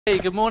Hey,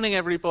 good morning,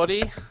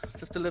 everybody.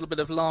 Just a little bit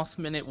of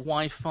last-minute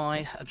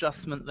Wi-Fi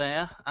adjustment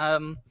there.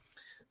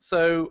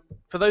 So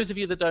for those of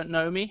you that don't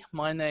know me,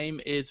 my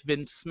name is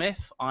Vince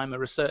Smith. I'm a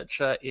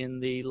researcher in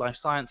the Life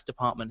Science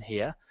department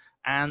here,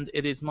 and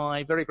it is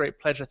my very great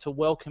pleasure to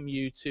welcome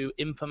you to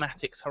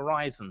Informatics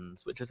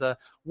Horizons, which is a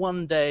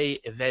one-day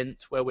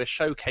event where we're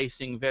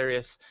showcasing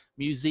various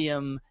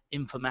museum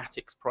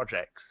informatics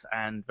projects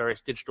and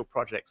various digital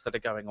projects that are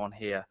going on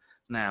here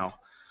now.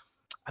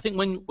 I think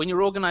when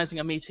you're organizing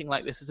a meeting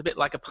like this, it's a bit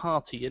like a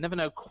party. You never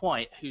know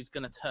quite who's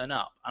going to turn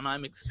up, and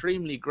I'm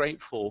extremely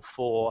grateful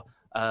for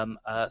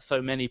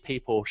so many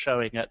people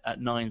showing at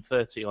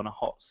 9:30 on a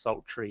hot,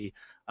 sultry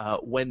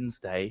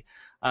Wednesday.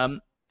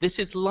 This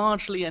is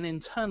largely an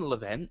internal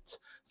event,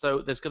 so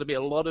there's going to be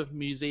a lot of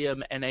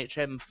museum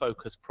NHM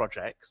focused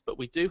projects, but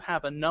we do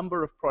have a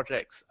number of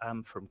projects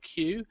from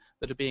Kew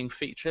that are being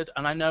featured,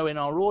 and I know in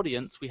our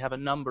audience we have a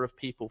number of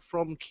people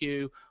from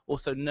Kew,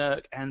 also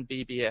NERC and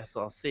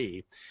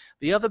BBSRC.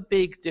 The other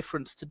big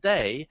difference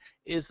today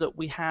is that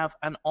we have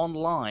an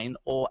online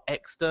or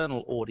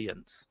external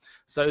audience.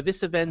 So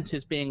this event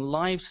is being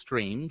live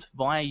streamed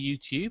via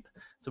YouTube.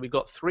 So we've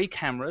got 3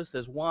 cameras.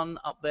 There's one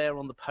up there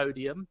on the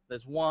podium,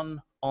 there's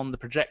one on the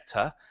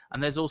projector,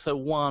 and there's also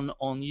one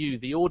on you,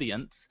 the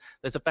audience.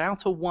 There's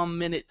about a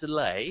 1-minute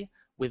delay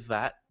with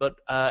that, but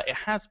it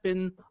has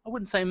been, I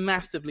wouldn't say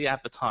massively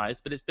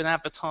advertised, but it's been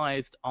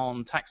advertised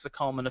on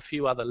Taxicom and a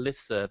few other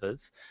list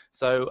servers.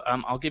 So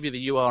I'll give you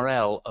the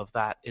URL of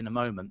that in a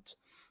moment.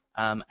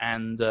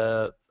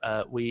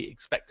 We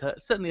expect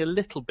certainly a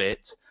little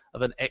bit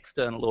of an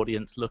external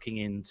audience looking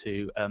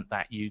into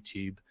that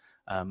YouTube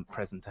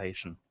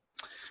presentation.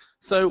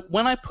 So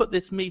when I put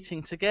this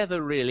meeting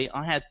together, really,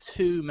 I had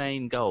 2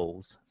 main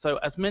goals. So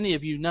as many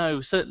of you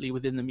know, certainly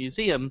within the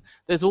museum,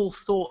 there's all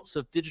sorts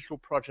of digital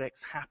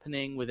projects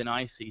happening within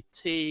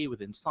ICT,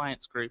 within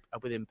Science Group,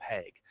 and within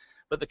PEG.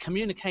 But the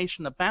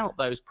communication about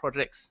those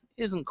projects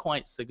isn't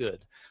quite so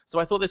good. So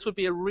I thought this would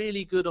be a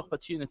really good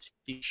opportunity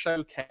to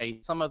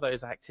showcase some of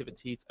those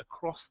activities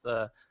across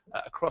the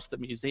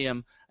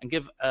museum and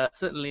give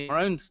certainly our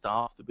own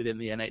staff within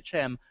the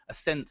NHM a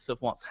sense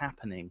of what's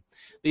happening.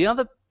 The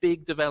other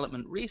big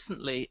development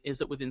recently is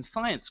that within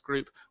Science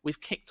Group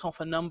we've kicked off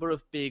a number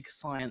of big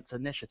science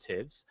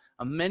initiatives,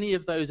 and many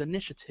of those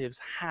initiatives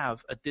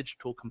have a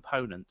digital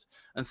component,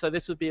 and so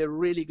this would be a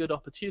really good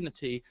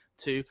opportunity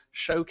to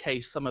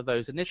showcase some of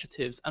those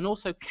initiatives and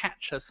also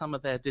capture some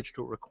of their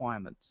digital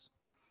requirements.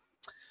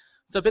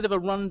 So a bit of a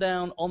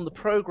rundown on the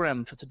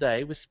program for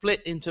today. We're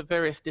split into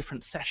various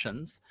different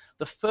sessions.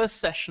 The first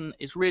session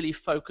is really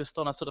focused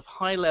on a sort of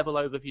high-level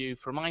overview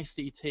from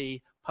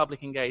ICT,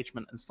 Public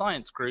Engagement and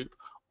Science Group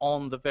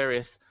on the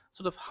various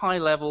sort of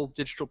high-level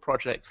digital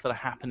projects that are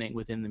happening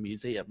within the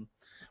museum.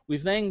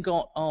 We've then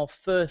got our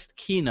first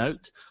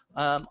keynote.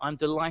 I'm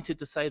delighted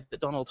to say that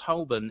Donald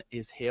Holborn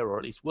is here, or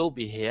at least will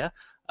be here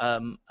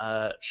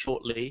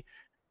shortly.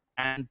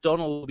 And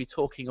Donald will be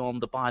talking on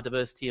the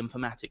biodiversity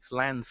informatics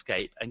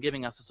landscape and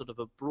giving us a sort of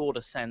a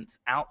broader sense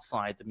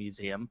outside the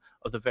museum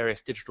of the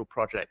various digital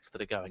projects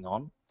that are going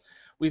on.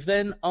 We've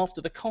then, after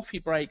the coffee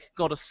break,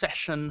 got a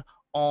session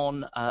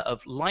on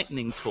of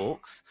lightning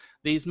talks.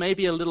 These may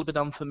be a little bit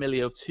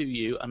unfamiliar to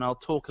you, and I'll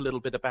talk a little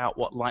bit about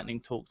what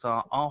lightning talks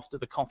are after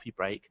the coffee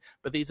break,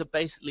 but these are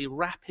basically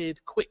rapid,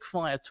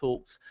 quick-fire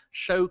talks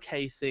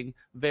showcasing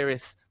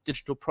various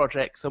digital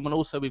projects, and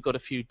also we've got a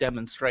few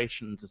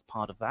demonstrations as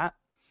part of that.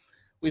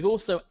 We've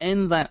also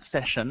end that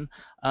session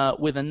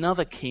with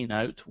another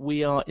keynote.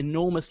 We are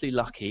enormously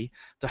lucky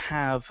to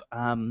have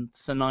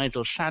Sir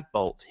Nigel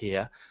Shadbolt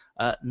here.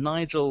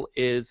 Nigel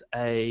is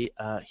a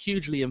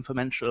hugely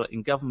influential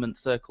in government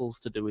circles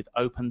to do with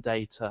open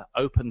data,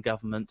 open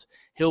government.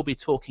 He'll be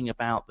talking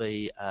about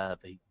the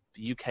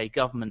UK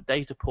government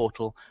data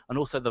portal and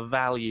also the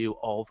value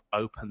of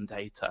open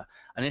data,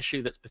 an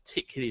issue that's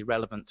particularly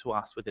relevant to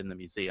us within the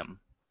museum.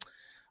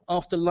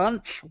 After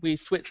lunch, we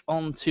switch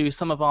on to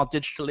some of our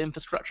digital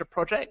infrastructure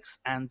projects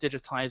and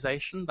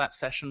digitization. That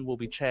session will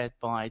be chaired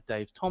by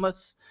Dave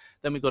Thomas.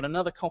 Then we've got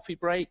another coffee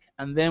break,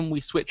 and then we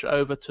switch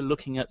over to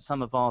looking at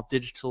some of our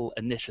digital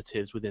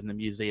initiatives within the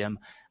museum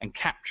and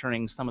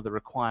capturing some of the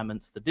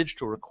requirements, the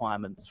digital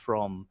requirements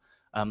from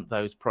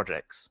those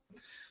projects.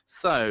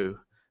 So,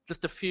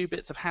 just a few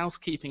bits of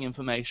housekeeping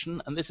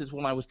information, and this is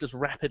what I was just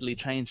rapidly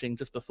changing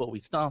just before we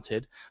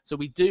started. So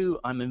we do,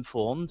 I'm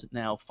informed,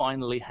 now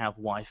finally have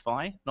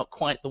Wi-Fi, not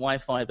quite the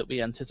Wi-Fi that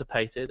we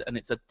anticipated, and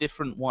it's a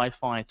different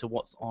Wi-Fi to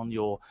what's on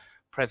your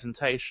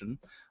presentation.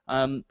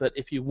 But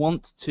if you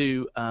want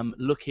to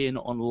look in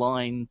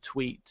online,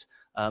 tweet,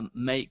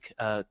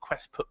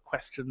 put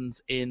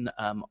questions in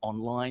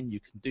online, you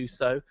can do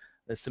so.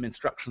 There's some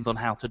instructions on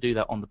how to do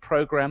that on the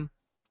program.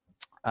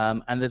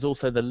 And there's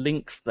also the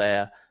links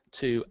there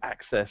to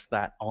access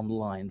that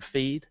online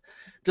feed.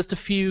 Just a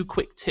few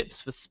quick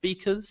tips for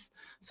speakers.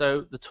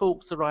 So the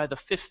talks are either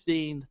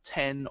 15,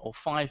 10 or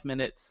 5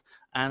 minutes,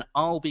 and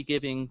I'll be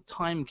giving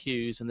time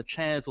cues and the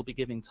chairs will be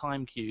giving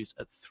time cues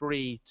at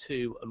 3,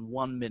 2 and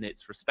 1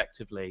 minutes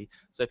respectively.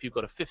 So if you've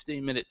got a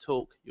 15-minute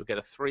talk, you'll get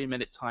a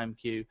 3-minute time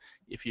cue.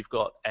 If you've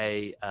got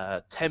a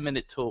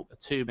 10-minute talk, a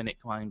 2-minute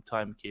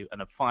time cue,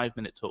 and a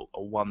 5-minute talk, a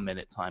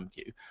 1-minute time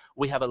cue.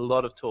 We have a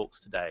lot of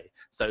talks today,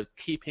 so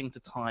keeping to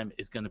time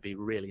is going to be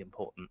really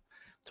important.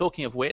 Talking of which,